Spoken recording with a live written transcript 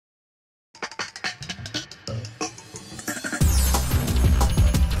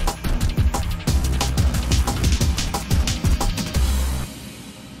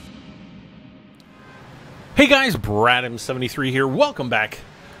Hey guys, Bradham73 here. Welcome back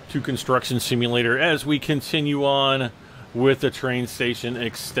to Construction Simulator as we continue on with the train station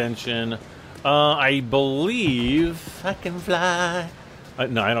extension. I believe I can fly.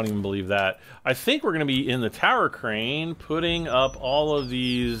 No, I don't even believe that. I think we're going to be in the tower crane putting up all of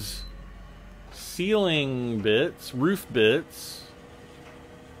these ceiling bits, roof bits.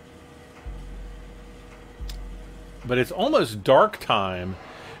 But it's almost dark time.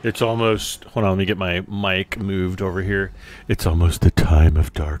 It's almost, hold on, let me get my mic moved over here. It's almost the time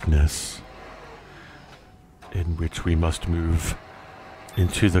of darkness in which we must move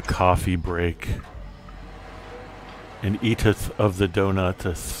into the coffee break and eateth of the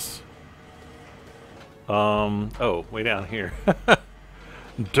donuteth. Oh, way down here.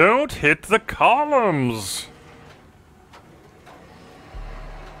 Don't hit the columns!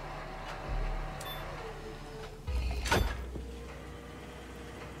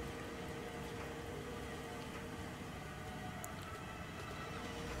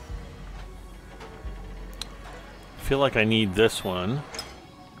 I feel like I need this one.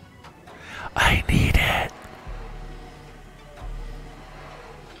 I need it.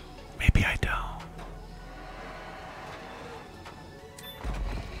 Maybe I don't.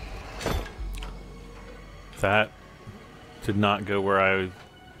 That did not go where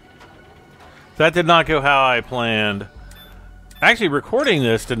that did not go how I planned. Actually, recording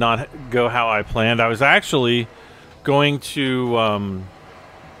this did not go how I planned. I was actually going to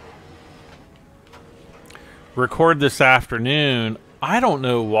record this afternoon. I don't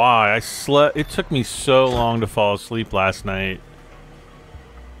know why. It took me so long to fall asleep last night.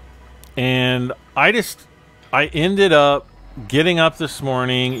 And I ended up getting up this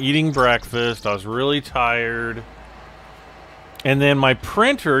morning, eating breakfast. I was really tired. And then my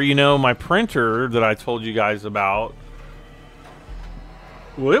printer, you know, my printer that I told you guys about,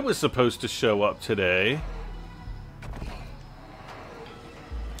 well, it was supposed to show up today.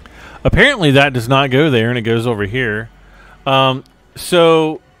 Apparently that does not go there, and it goes over here.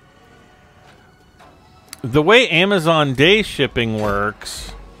 So the way Amazon Day shipping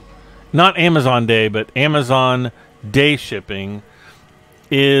works, not Amazon Day, but Amazon Day shipping,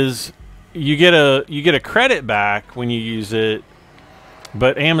 is you get a credit back when you use it,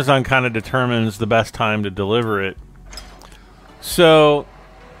 but Amazon kind of determines the best time to deliver it. So,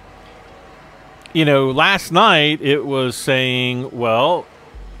 you know, last night it was saying, well,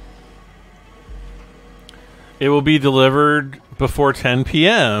 it will be delivered before 10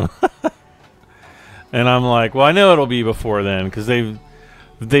 p.m. And I'm like, well, I know it'll be before then because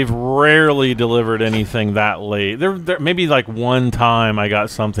they've rarely delivered anything that late. There maybe like one time I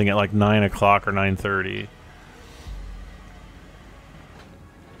got something at like 9 o'clock or 9:30.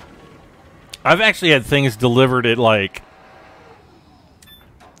 I've actually had things delivered at like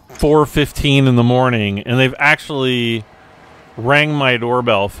 4:15 in the morning, and they've actually rang my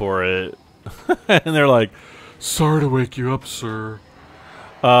doorbell for it. And they're like, sorry to wake you up, sir.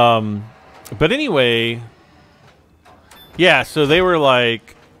 But anyway, yeah, so they were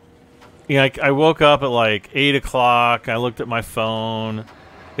like, you know, I woke up at like 8 o'clock. I looked at my phone.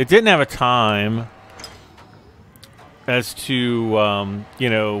 It didn't have a time as to, you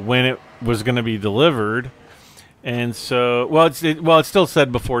know, when it was going to be delivered. And so, well, it still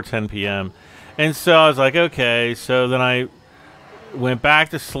said before 10 p.m. And so I was like, okay. So then I went back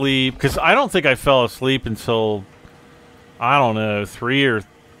to sleep because I don't think I fell asleep until, I don't know, 3 or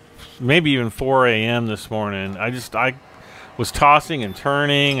maybe even 4 a.m. this morning. I was tossing and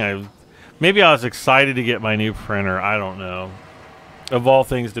turning. Maybe I was excited to get my new printer. I don't know. Of all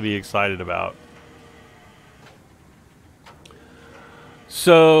things to be excited about.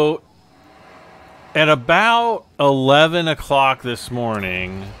 So at about 11 o'clock this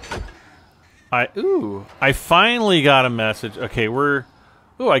morning, I finally got a message. Okay,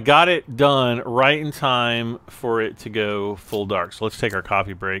 I got it done right in time for it to go full dark. So let's take our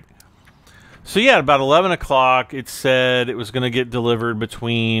coffee break. So yeah, about 11 o'clock, it said it was going to get delivered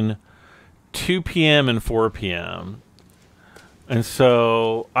between 2 p.m. and 4 p.m. And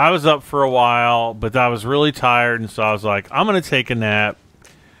so I was up for a while, but I was really tired. And so I was like, I'm going to take a nap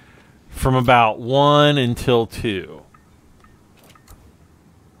from about 1 until 2.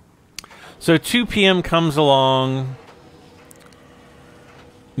 So 2 p.m. comes along,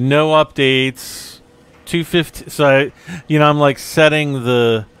 no updates. 2:15. So I'm like setting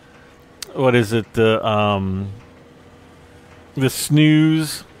the, what is it? The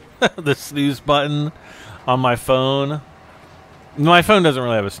snooze, the snooze button on my phone. My phone doesn't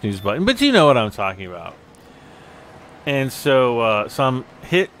really have a snooze button, but you know what I'm talking about. And so, I'm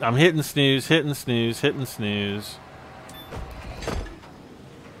hitting snooze, hitting snooze, hitting snooze.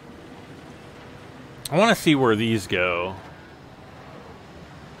 I want to see where these go.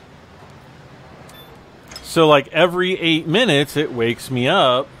 So like every 8 minutes it wakes me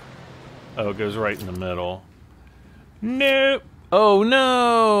up. Oh, it goes right in the middle. Nope. Oh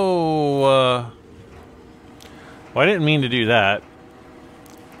no. Well, I didn't mean to do that.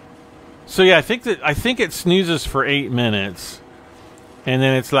 So yeah, I think it snoozes for 8 minutes. And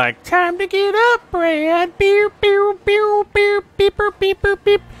then it's like, time to get up, Brad. Beep, beep, beep, beep, beep, beep, beep,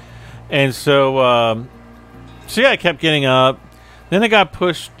 beep. And so, so yeah, I kept getting up. Then it got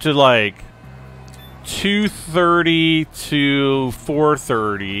pushed to like 2:30 to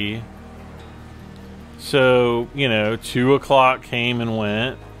 4:30. So, you know, 2 o'clock came and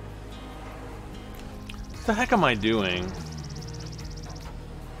went. What the heck am I doing?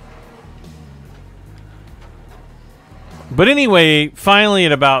 But anyway, finally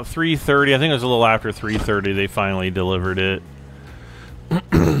at about 3:30, I think it was a little after 3:30, they finally delivered it.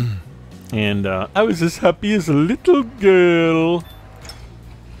 And I was as happy as a little girl.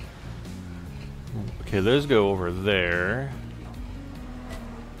 Okay, those go over there.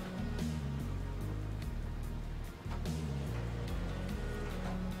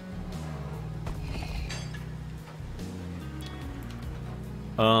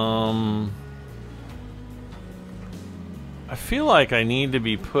 I feel like I need to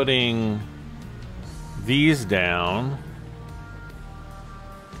be putting these down.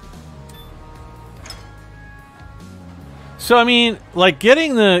 So I mean, like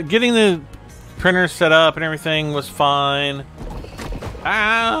getting the printer set up and everything was fine.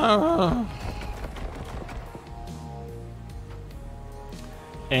 Ah.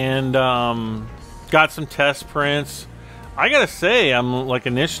 And got some test prints. I gotta say, I'm like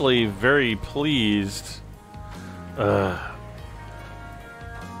initially very pleased.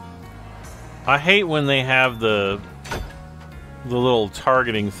 I hate when they have the little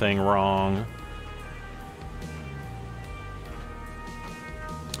targeting thing wrong.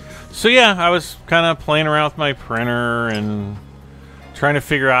 So yeah, I was kind of playing around with my printer and trying to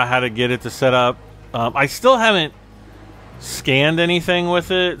figure out how to get it to set up. I still haven't scanned anything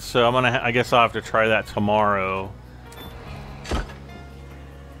with it, so I'm gonna. I guess I'll have to try that tomorrow.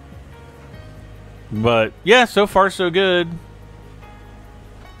 But yeah, so far so good.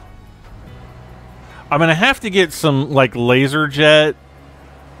 I'm gonna have to get some like laser jet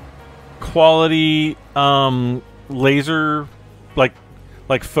quality laser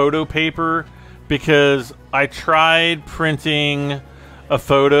like photo paper, because I tried printing a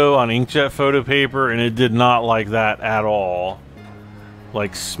photo on inkjet photo paper and it did not like that at all.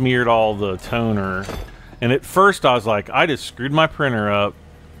 Like smeared all the toner. And at first I was like, I just screwed my printer up.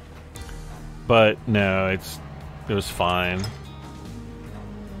 But no, it was fine.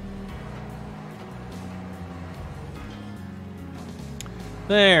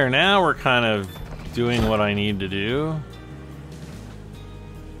 There, now we're kind of doing what I need to do.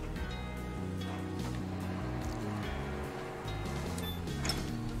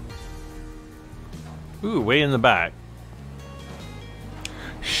 Ooh, way in the back.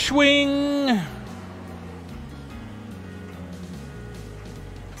 Swing!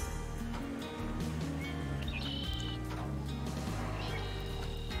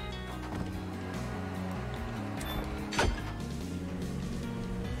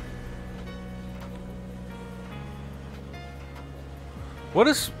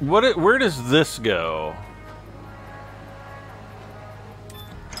 Where does this go?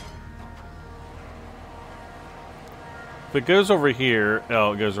 If it goes over here,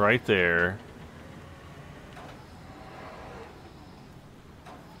 oh, it goes right there.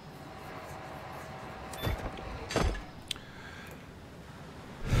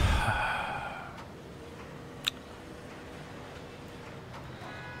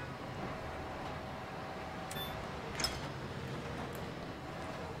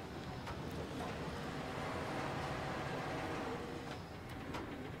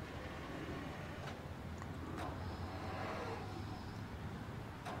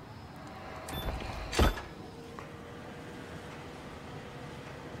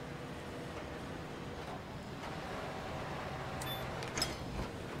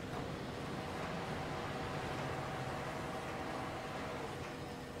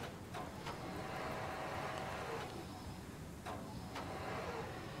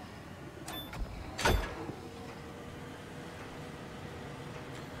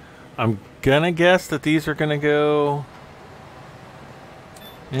 I'm gonna guess that these are gonna go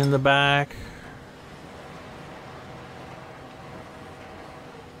in the back.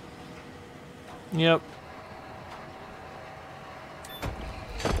 Yep.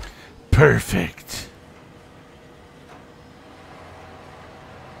 Perfect.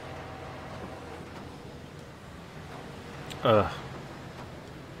 Ugh.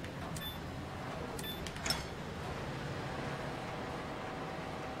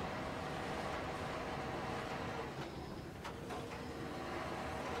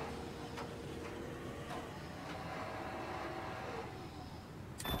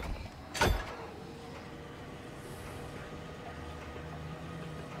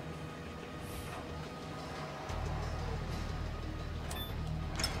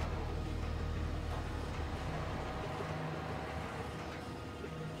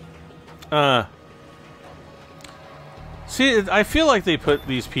 See, I feel like they put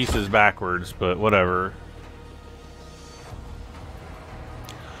these pieces backwards, but whatever.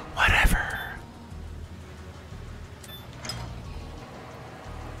 Whatever.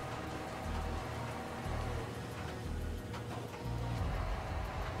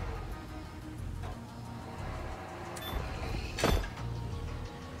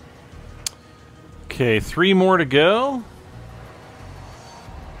 Okay, 3 more to go.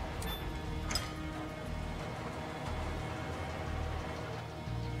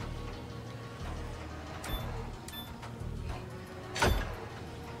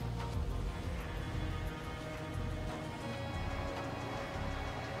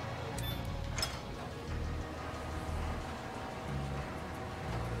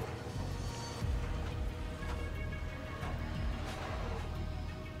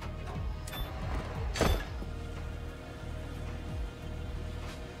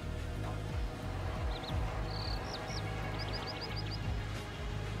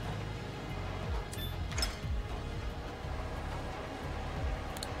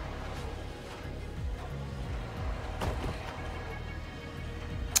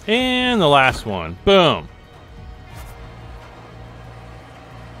 And the last one. Boom.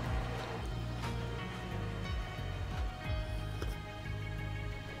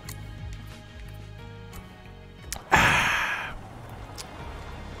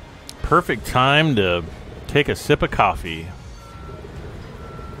 Perfect time to take a sip of coffee.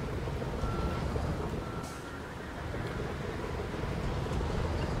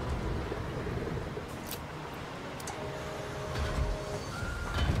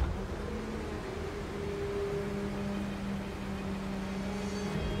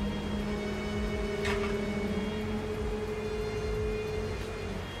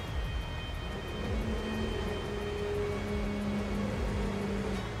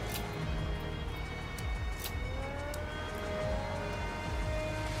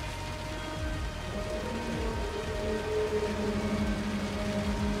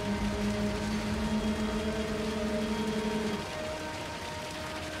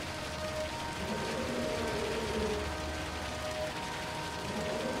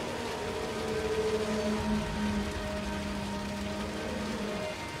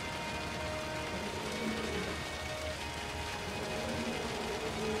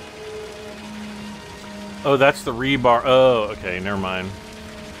 Oh, that's the rebar. Oh, okay, never mind.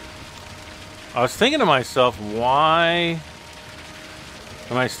 I was thinking to myself, why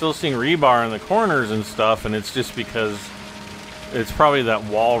am I still seeing rebar in the corners and stuff? And it's just because it's probably that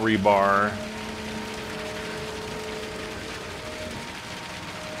wall rebar.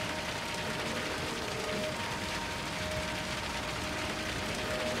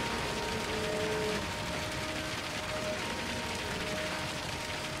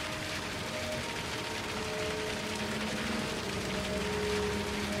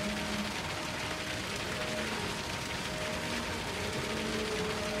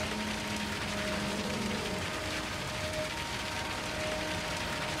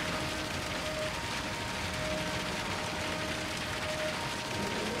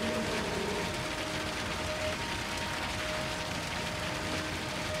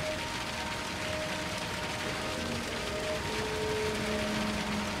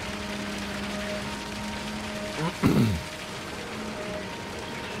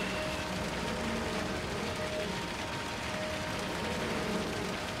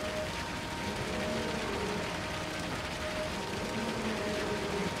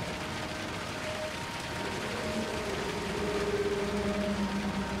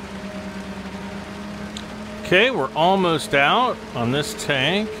 Okay, we're almost out on this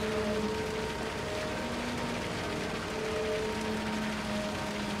tank.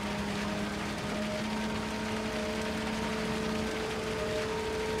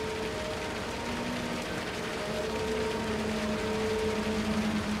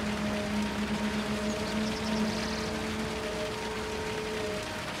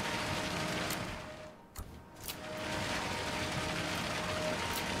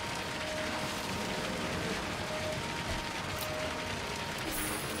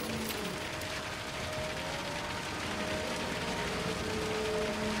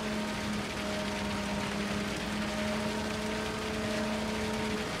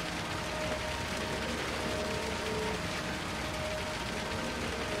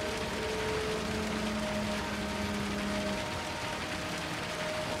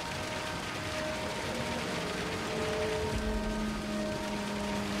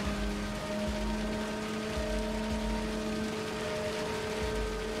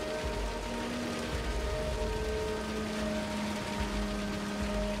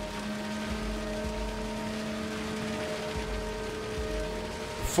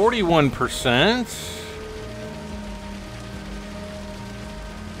 41%.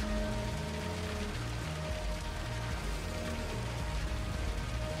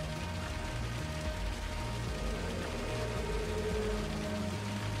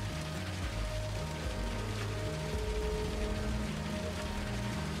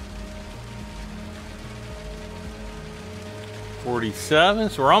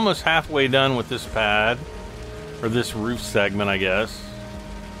 $47, so we're almost halfway done with this pad, or this roof segment, I guess.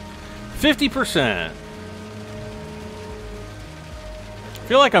 50%. I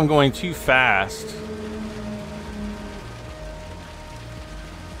feel like I'm going too fast.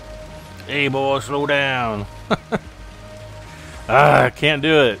 Hey, boy, slow down. I can't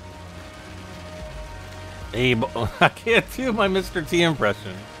do it. Hey, boy, I can't do my Mr. T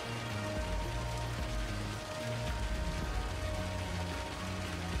impression.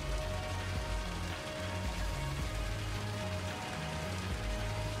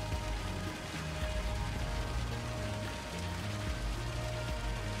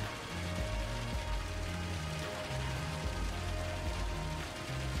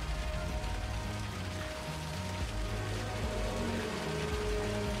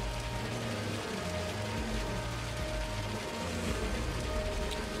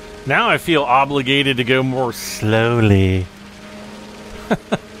 Now I feel obligated to go more slowly.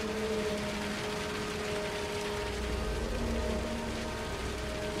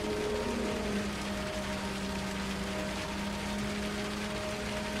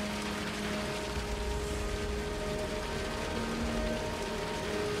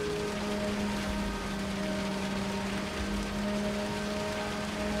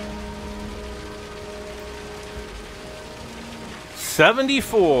 $74.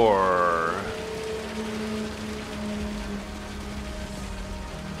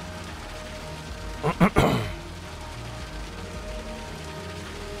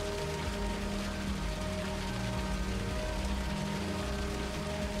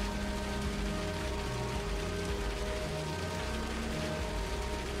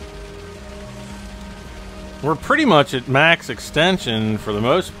 We're pretty much at max extension for the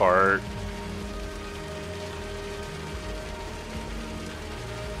most part.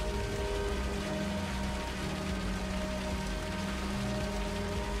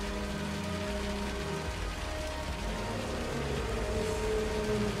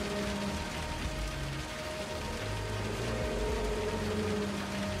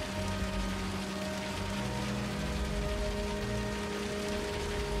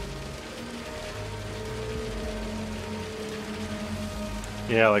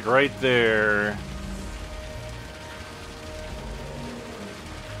 Yeah, like right there.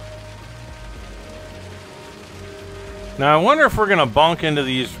 Now I wonder if we're gonna bunk into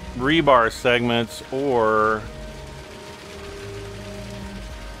these rebar segments or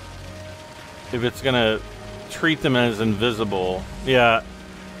if it's gonna treat them as invisible. Yeah,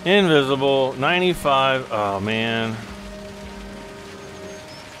 invisible, 95. Oh man.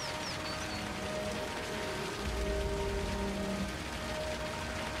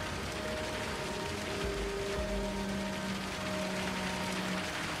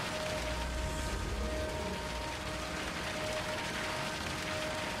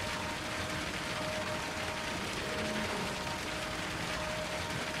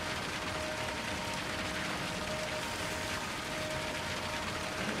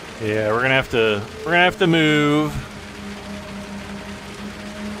 Yeah, we're gonna have to move.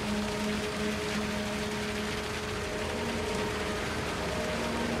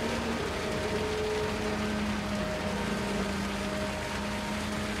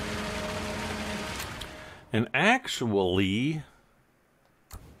 And actually,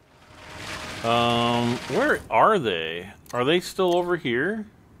 where are they? Are they still over here?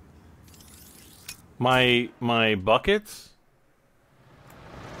 My buckets?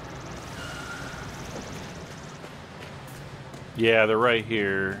 Yeah, they're right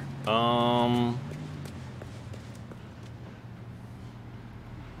here.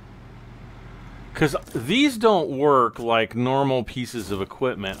 Because these don't work like normal pieces of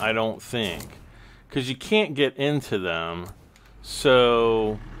equipment, I don't think. Because you can't get into them.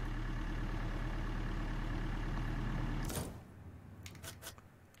 So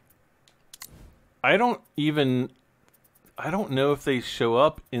I don't know if they show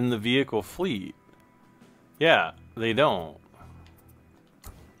up in the vehicle fleet. Yeah, they don't.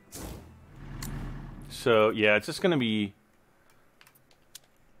 So, yeah, it's just going to be...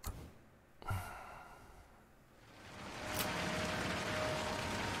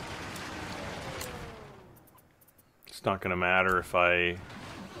 It's not going to matter if I...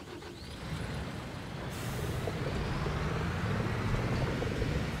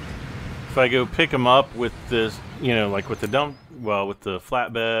 if I go pick them up with this, you know, like with the dump, well, with the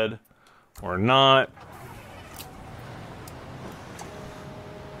flatbed or not.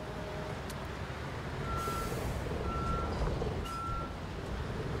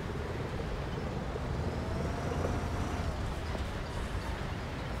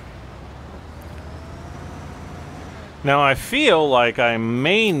 Now I feel like I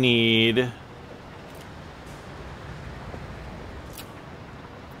may need...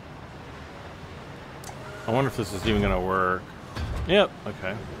 I wonder if this is even going to work. Yep,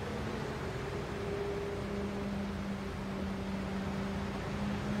 okay.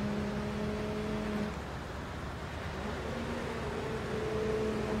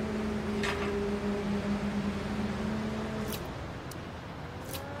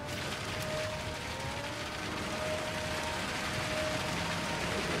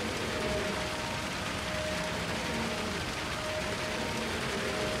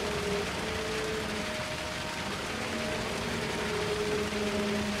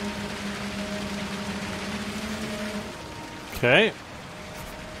 Okay.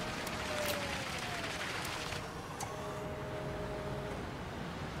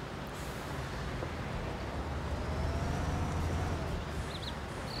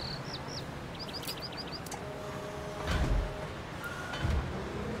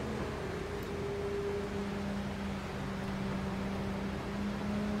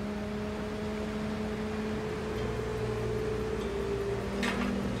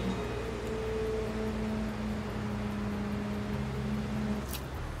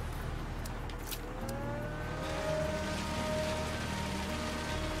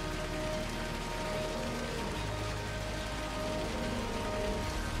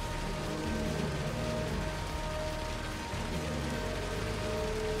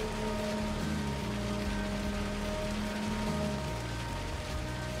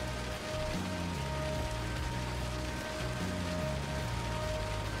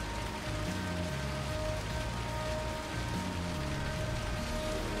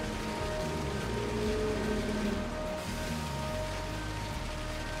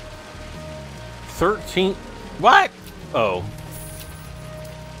 What? Oh.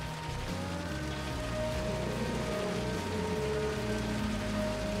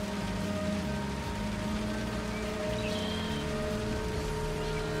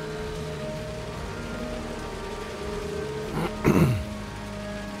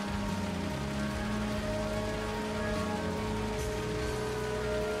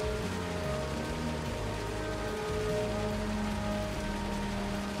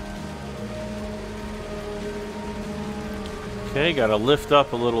 Okay, gotta lift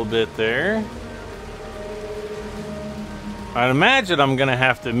up a little bit there. I'd imagine I'm gonna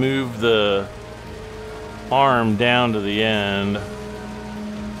have to move the arm down to the end.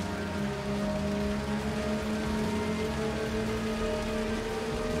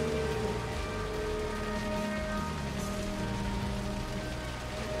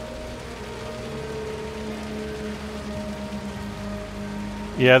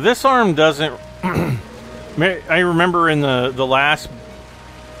 Yeah, this arm doesn't... I remember in the last,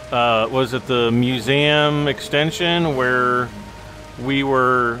 was it the museum extension where we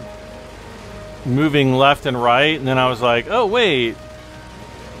were moving left and right, and then I was like, oh wait,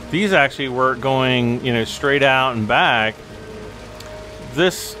 these actually were going, you know, straight out and back.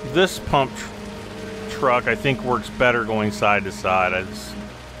 This pump truck, I think, works better going side to side. I just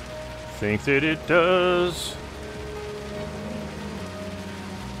think that it does.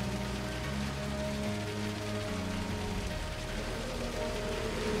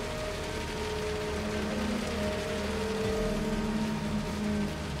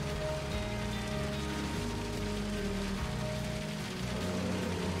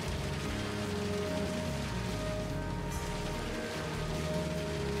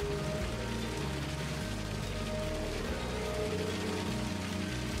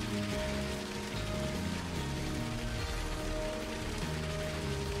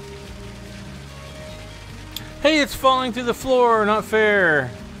 Hey, it's falling through the floor, not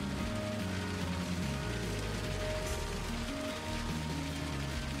fair.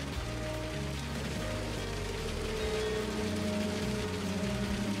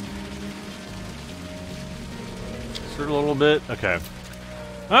 Just a little bit. Okay.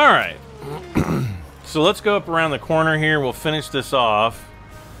 All right. So let's go up around the corner here. We'll finish this off.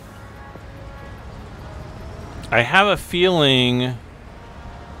 I have a feeling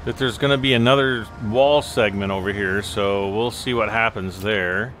that there's going to be another wall segment over here, so we'll see what happens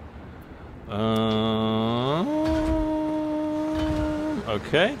there.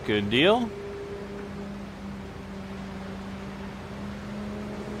 Okay, good deal.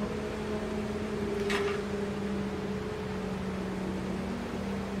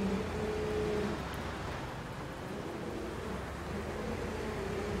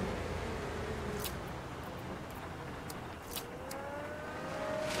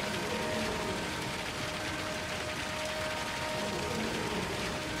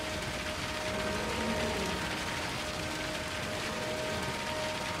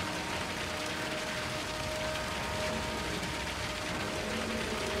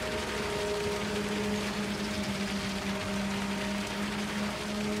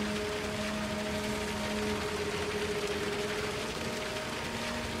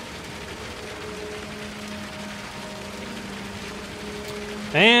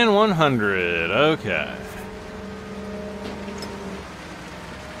 And 100. Okay.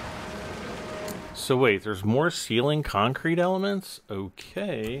 So wait, there's more ceiling concrete elements?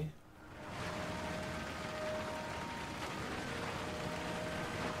 Okay.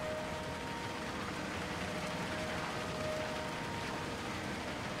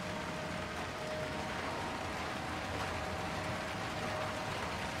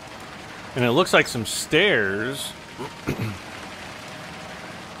 And it looks like some stairs.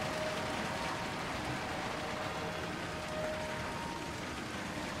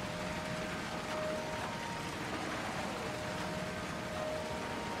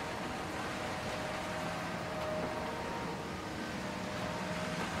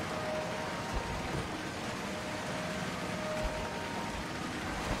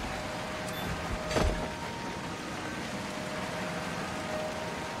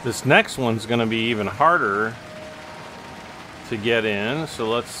 This next one's going to be even harder to get in, so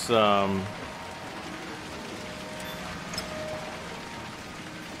let's do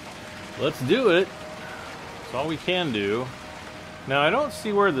it. That's all we can do. Now, I don't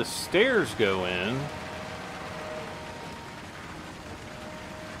see where the stairs go in.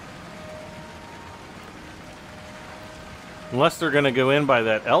 Unless they're going to go in by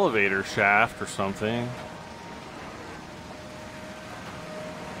that elevator shaft or something.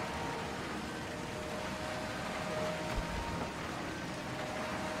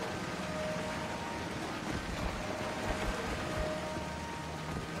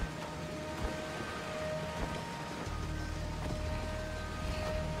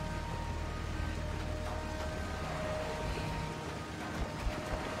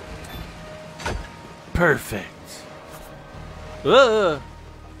 Perfect. Ugh.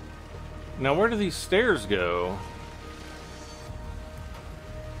 Now, where do these stairs go?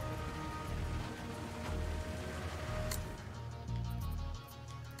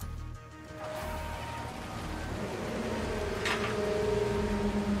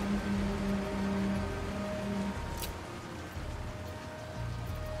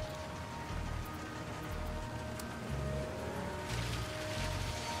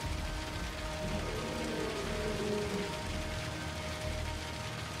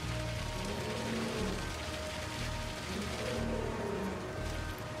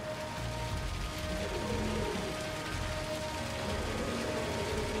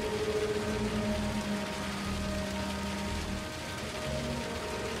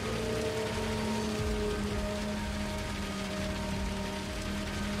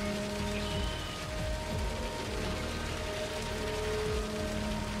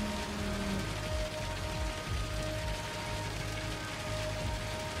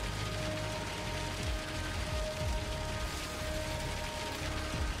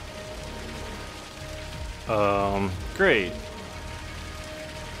 Great.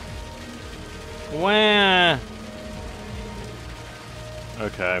 Wah.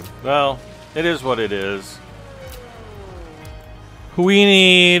 Okay, well, it is what it is. We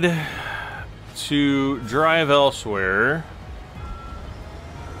need to drive elsewhere.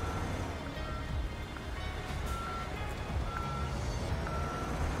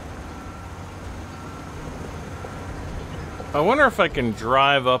 I wonder if I can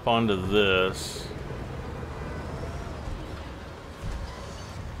drive up onto this.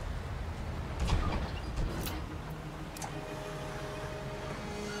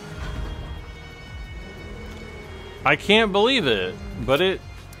 I can't believe it, but it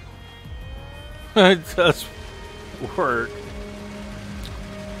does work.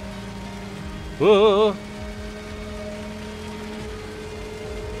 Whoa.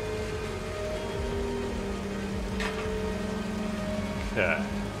 Okay.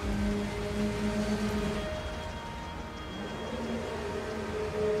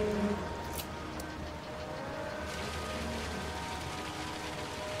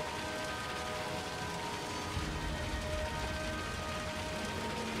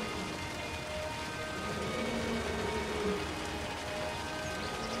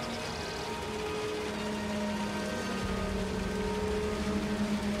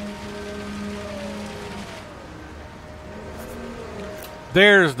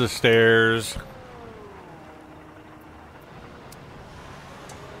 There's the stairs.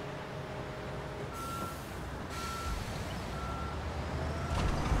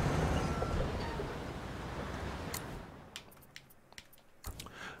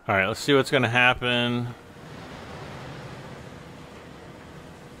 All right, let's see what's going to happen.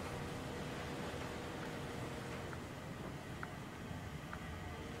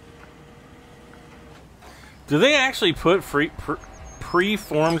 Do they actually put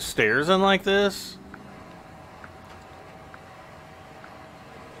preformed stairs in like this?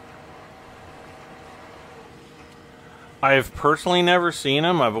 I've personally never seen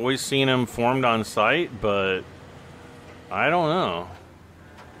them. I've always seen them formed on site, but I don't know.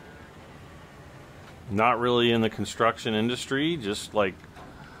 Not really in the construction industry, just like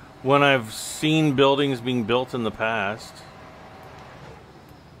when I've seen buildings being built in the past.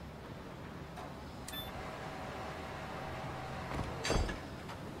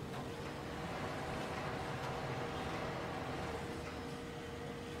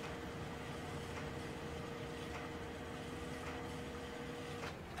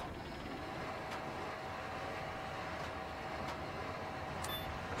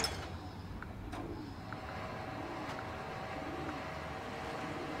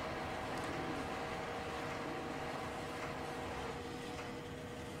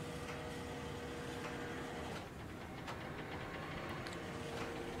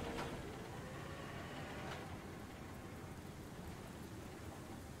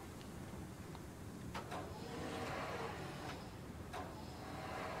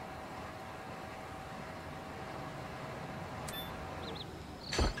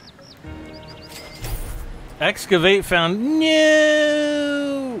 Excavate found.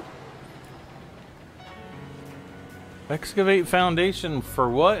 No! Excavate foundation for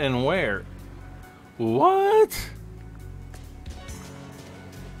what and where? What?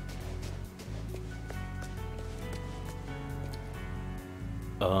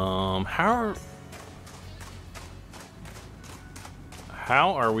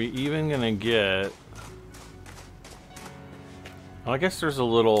 How are we even gonna get? Well, I guess there's a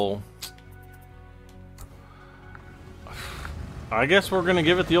little. I guess we're gonna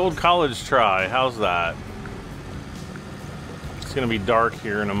give it the old college try. How's that? It's gonna be dark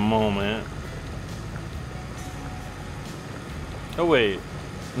here in a moment. Oh wait,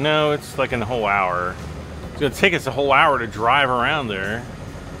 no, it's like in a whole hour. It's gonna take us a whole hour to drive around there.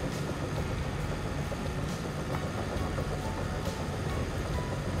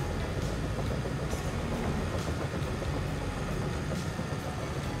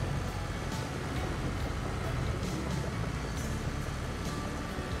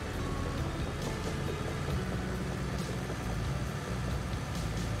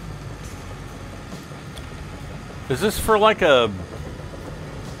 Is this for like a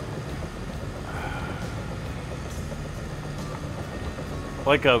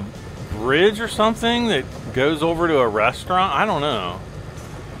bridge or something that goes over to a restaurant? I don't know.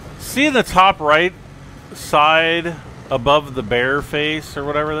 See the top right side above the bear face or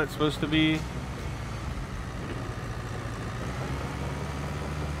whatever that's supposed to be?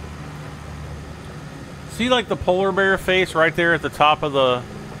 See like the polar bear face right there at the top of the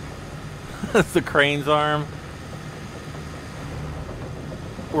the crane's arm?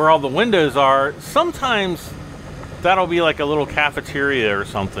 Where all the windows are, sometimes that'll be like a little cafeteria or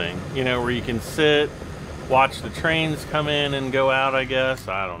something, you know, where you can sit, watch the trains come in and go out, I guess.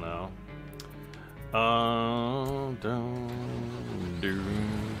 I don't know.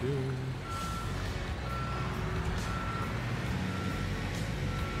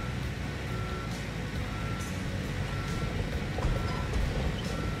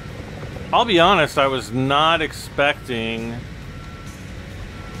 I'll be honest, I was not expecting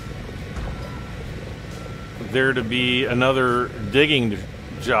there to be another digging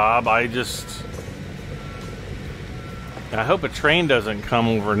job. I hope a train doesn't come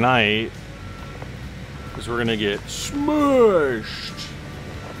overnight, because we're gonna get smushed.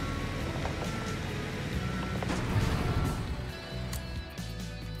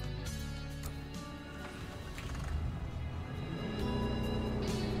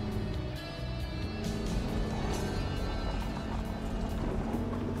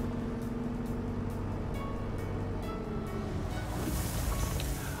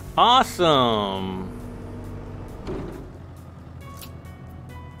 Awesome.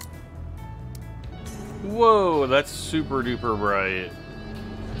 Whoa, that's super duper bright.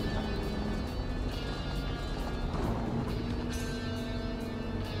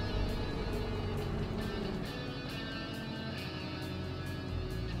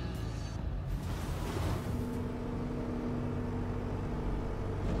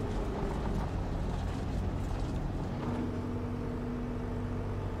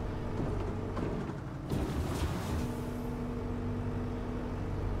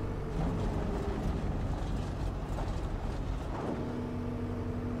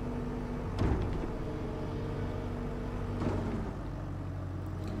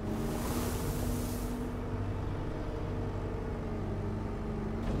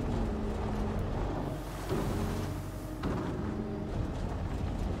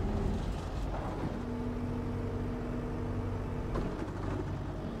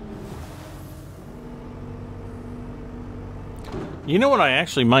 You know what I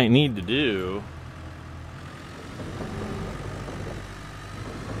actually might need to do?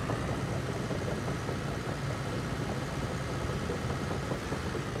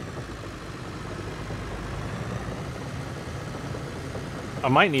 I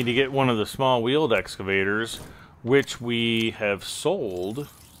might need to get one of the small wheeled excavators, which we have sold.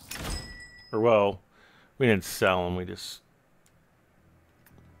 Or, well, we didn't sell them, we just...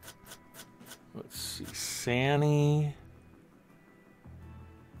 Let's see, Sani.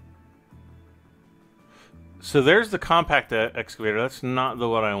 So there's the compact excavator. That's not the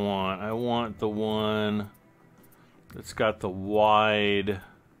one I want. I want the one that's got the wide...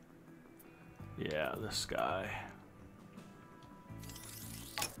 Yeah, this guy.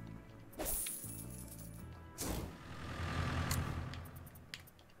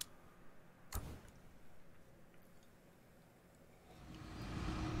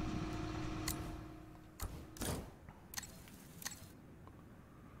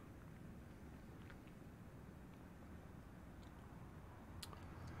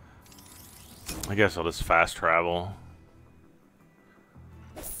 I guess I'll just fast travel.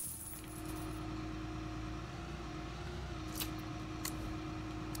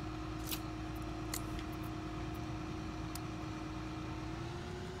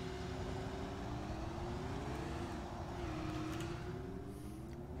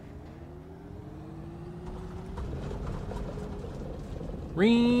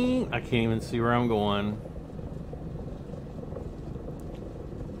 Ring! I can't even see where I'm going.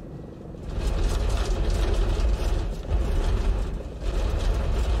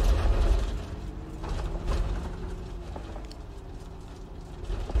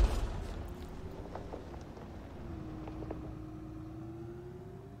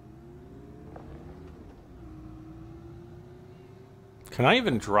 Can I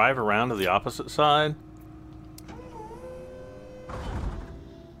even drive around to the opposite side?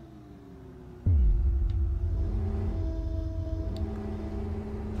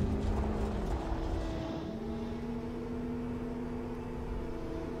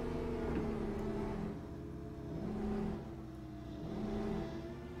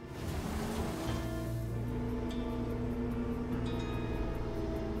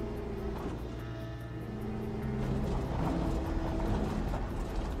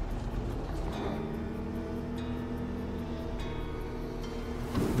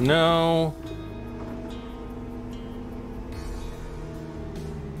 No.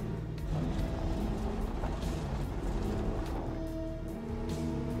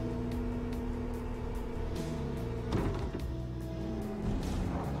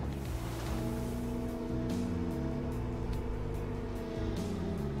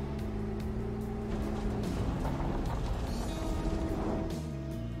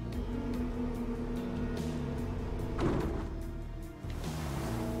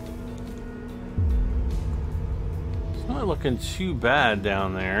 Not looking too bad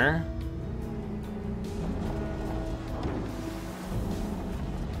down there.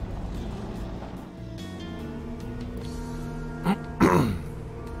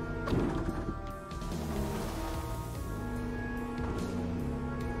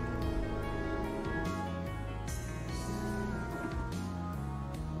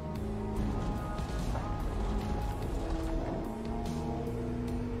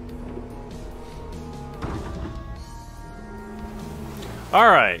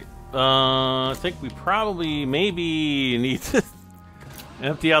 Alright, I think we probably maybe need to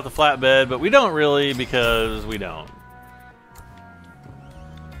empty out the flatbed, but we don't really because we don't.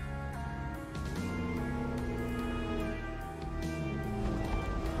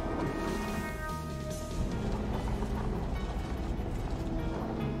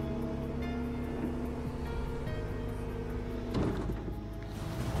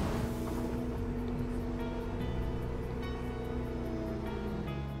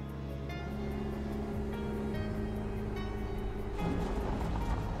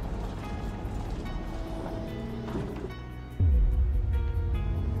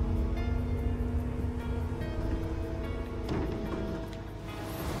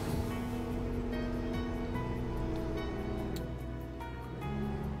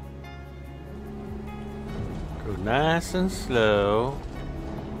 Nice and slow.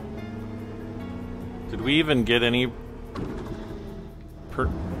 Did we even get any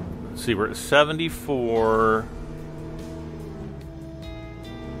let's see, we're at 74.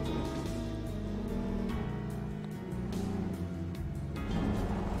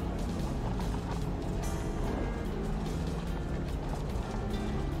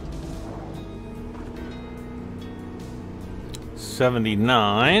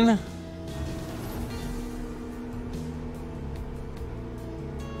 $79.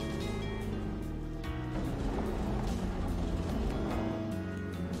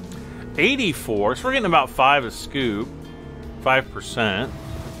 84, so we're getting about 5 a scoop. 5%.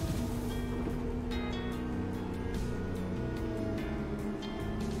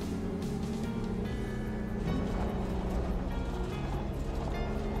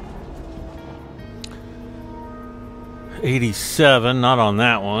 $87, not on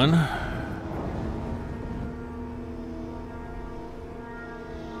that one.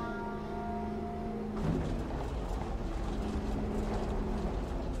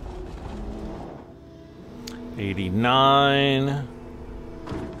 $89.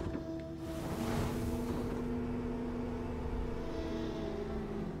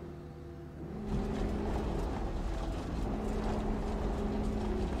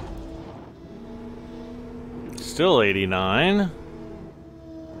 Still 89.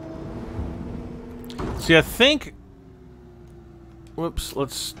 See, I think... Whoops,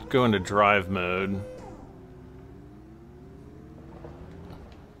 let's go into drive mode.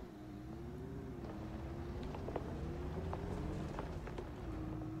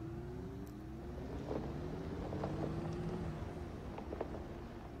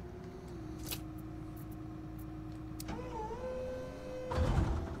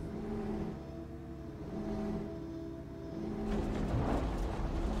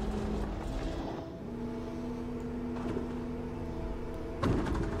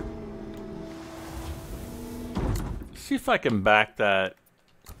 See if I can back that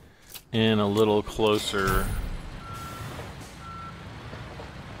in a little closer.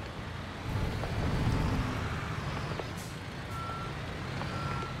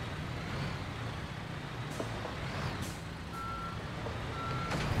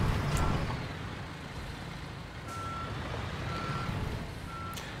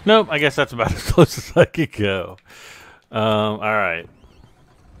 Nope, I guess that's about as close as I could go. All right.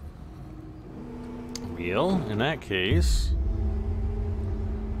 Wheel, in that case.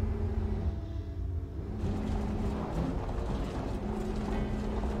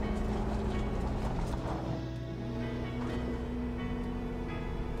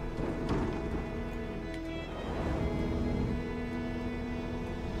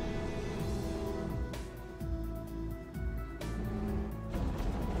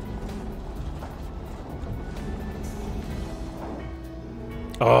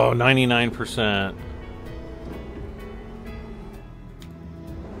 Oh, 99%.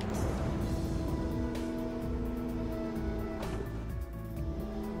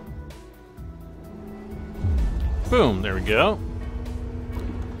 Boom, there we go.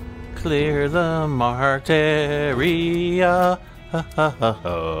 Clear the martyria.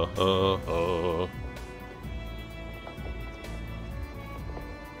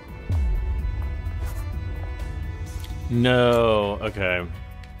 No, okay.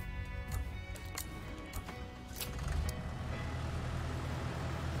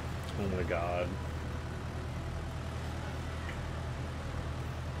 Oh my god.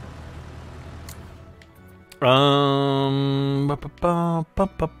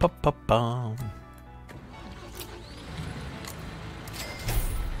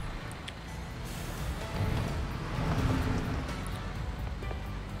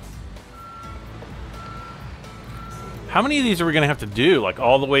 How many of these are we gonna have to do? Like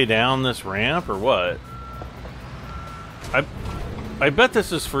all the way down this ramp or what? I bet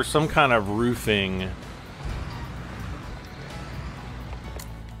this is for some kind of roofing.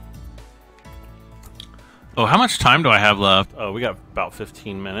 Oh, how much time do I have left? Oh, we got about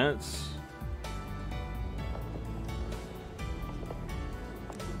 15 minutes.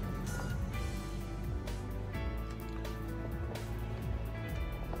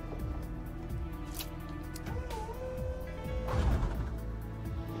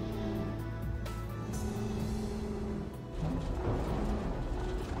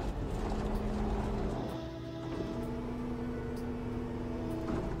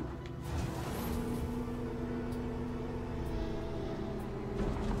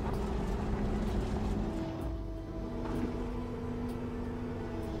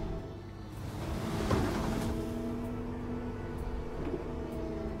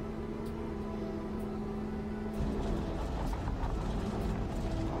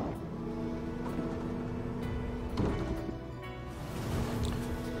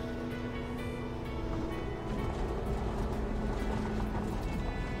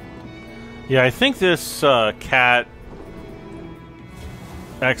 Yeah, I think this cat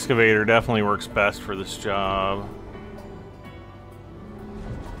excavator definitely works best for this job.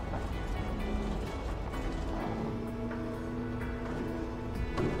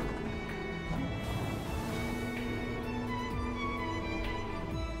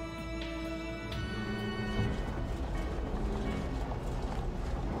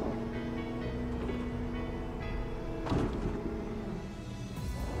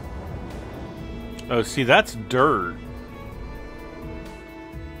 Oh, see, that's dirt.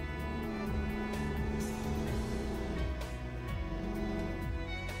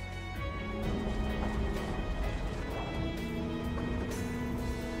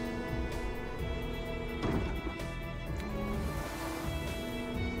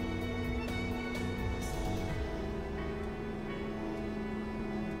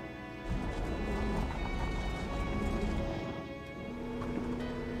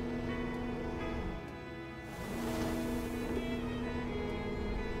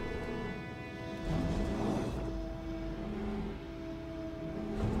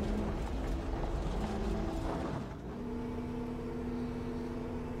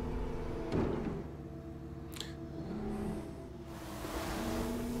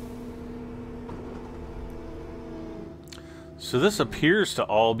 So this appears to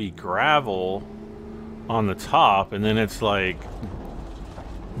all be gravel on the top, and then it's like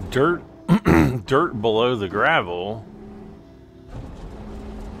dirt dirt below the gravel.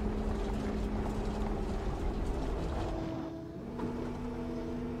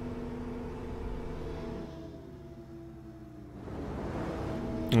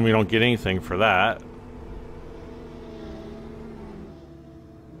 And we don't get anything for that.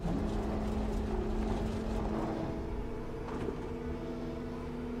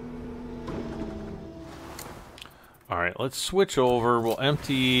 Alright, let's switch over. We'll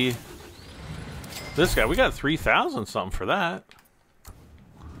empty this guy. We got 3,000 something for that.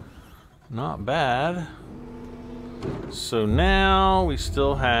 Not bad. So now we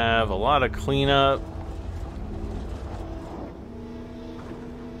still have a lot of cleanup.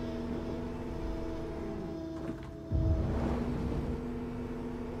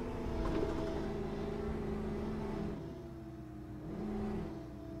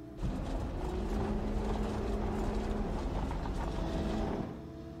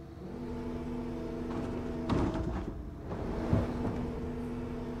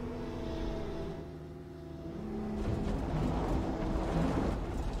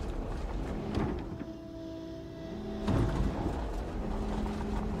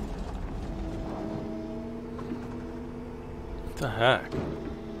 What the heck?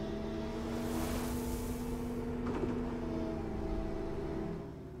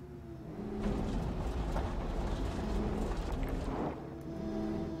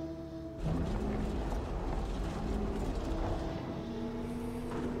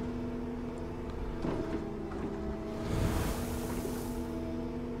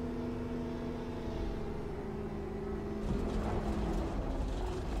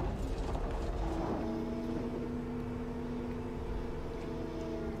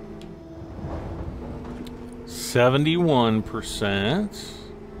 %.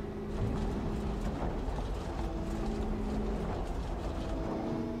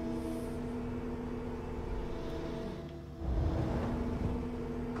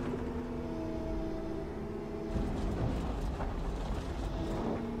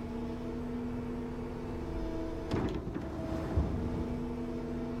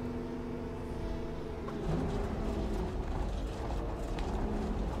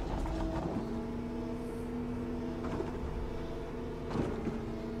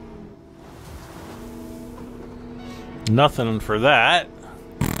 Nothing for that.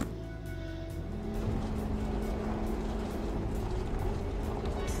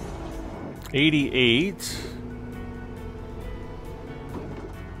 $88.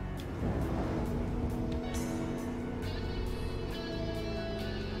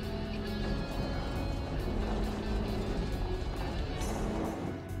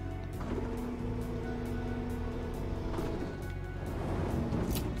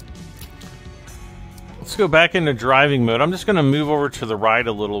 Let's go back into driving mode. I'm just going to move over to the right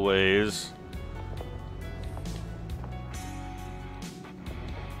a little ways.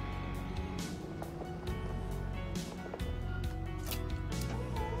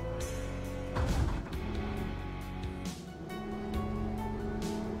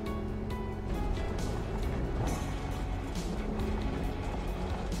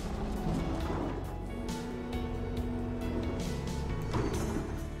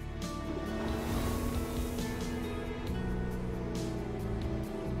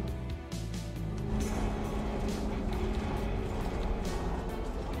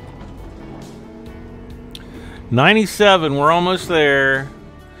 $97, we're almost there. And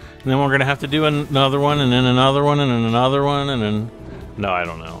then we're gonna have to do another one, and then another one, and then another one, and then... No, I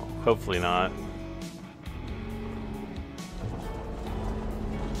don't know. Hopefully not.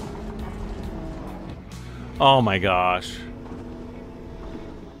 Oh my gosh.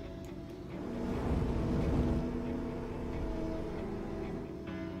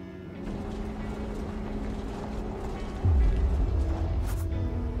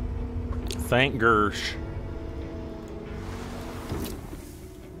 Thank Gersh.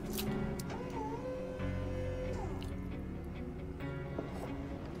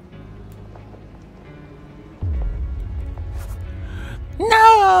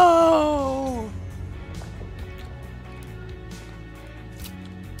 No!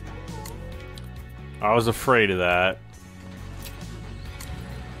 I was afraid of that.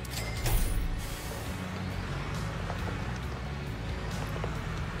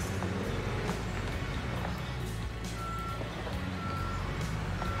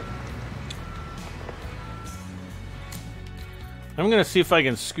 I'm gonna see if I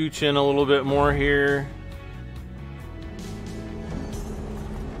can scooch in a little bit more here.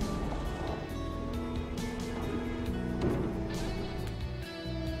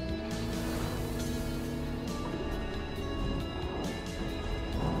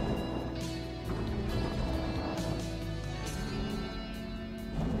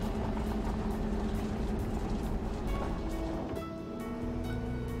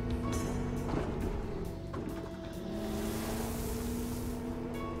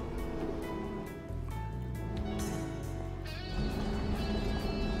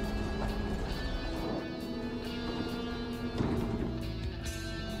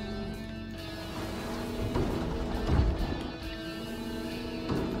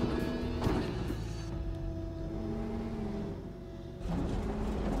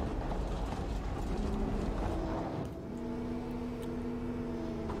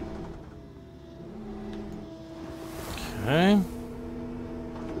 Okay.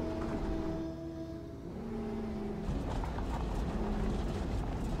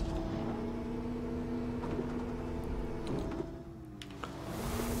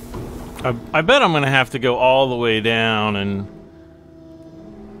 I bet I'm gonna have to go all the way down and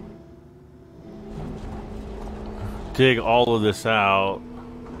dig all of this out.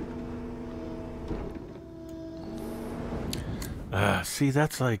 See,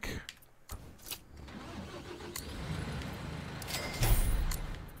 that's like...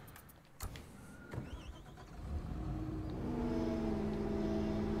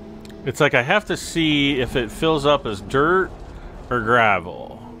 It's like I have to see if it fills up as dirt or gravel.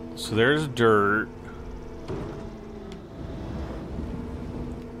 So there's dirt.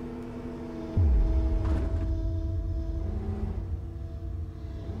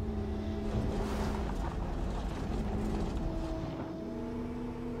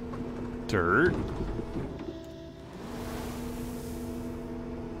 Dirt.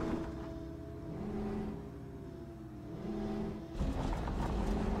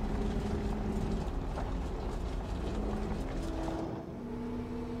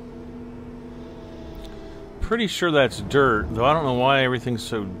 Pretty sure that's dirt, though I don't know why everything's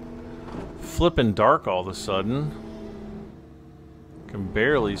so flippin' dark all of a sudden. Can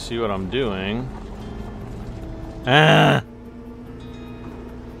barely see what I'm doing. Ah!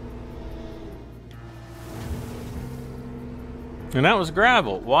 And that was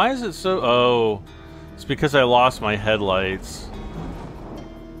gravel. Why is it so... Oh, it's because I lost my headlights.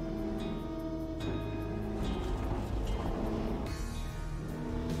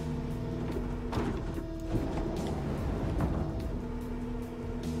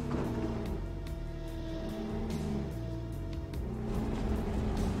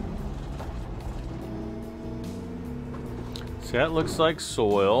 See, that looks like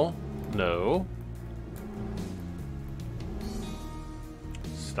soil. No.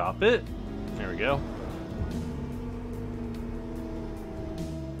 Stop it. There we go.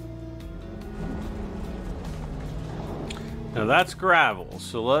 Now that's gravel,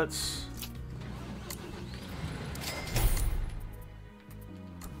 so let's...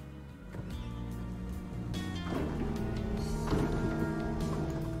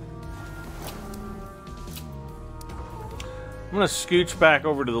 I'm gonna scooch back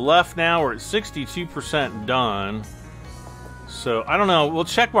over to the left now. We're at 62% done. So I don't know. We'll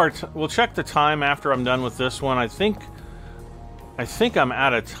check the time after I'm done with this one. I think I'm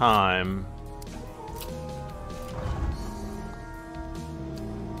out of time.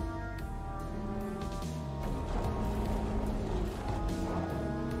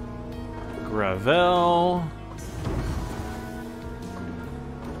 Gravel.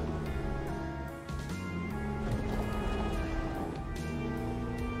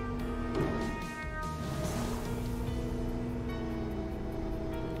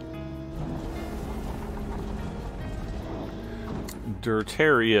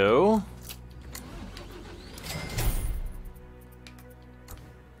 Tertiary.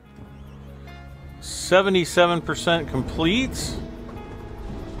 77% complete.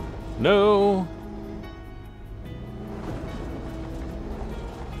 No.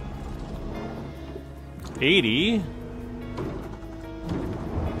 80.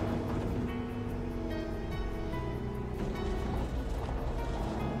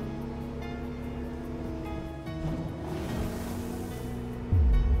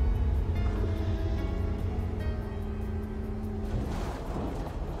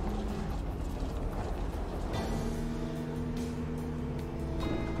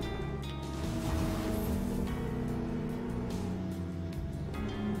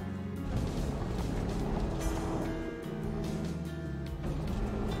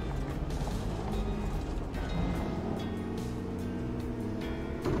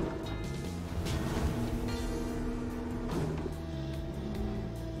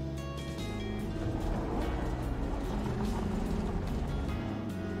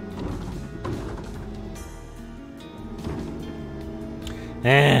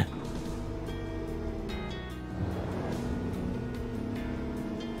 Eh.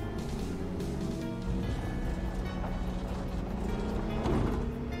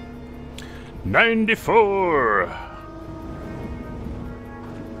 $94.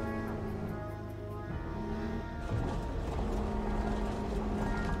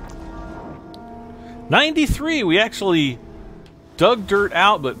 $93. We actually dug dirt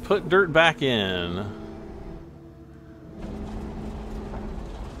out, but put dirt back in.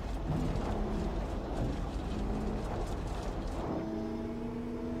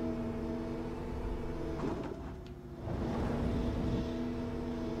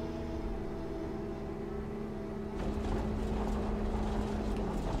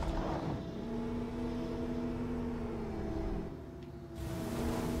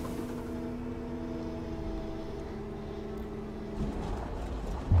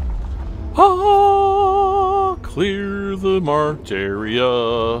 Clear the marked area.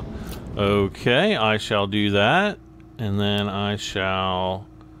 Okay, I shall do that. And then I shall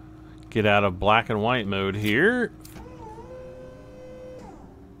get out of black and white mode here.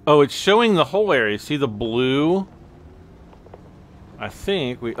 Oh, it's showing the whole area. See the blue? I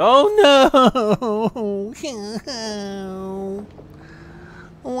think we... Oh, no!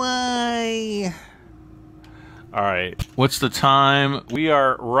 Why? Alright, what's the time? We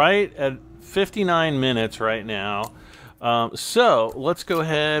are right at 59 minutes right now. So, let's go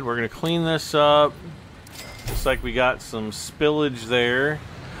ahead. We're going to clean this up. Looks like we got some spillage there.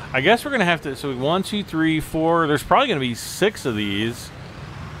 I guess we're going to have to... So, 1, 2, 3, 4... There's probably going to be 6 of these.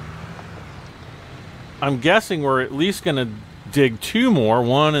 I'm guessing we're at least going to dig 2 more.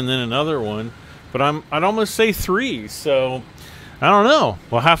 1 and then another one. But I'd almost say 3. So, I don't know.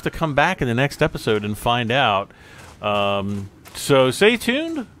 We'll have to come back in the next episode and find out. So, stay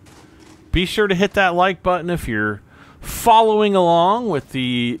tuned. Be sure to hit that like button if you're following along with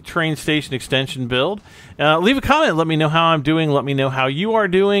the train station extension build. Leave a comment. Let me know how I'm doing. Let me know how you are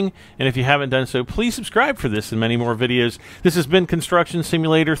doing. And if you haven't done so, please subscribe for this and many more videos. This has been Construction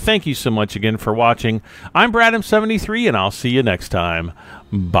Simulator. Thank you so much again for watching. I'm Bradham73, and I'll see you next time.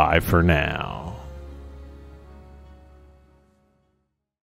 Bye for now.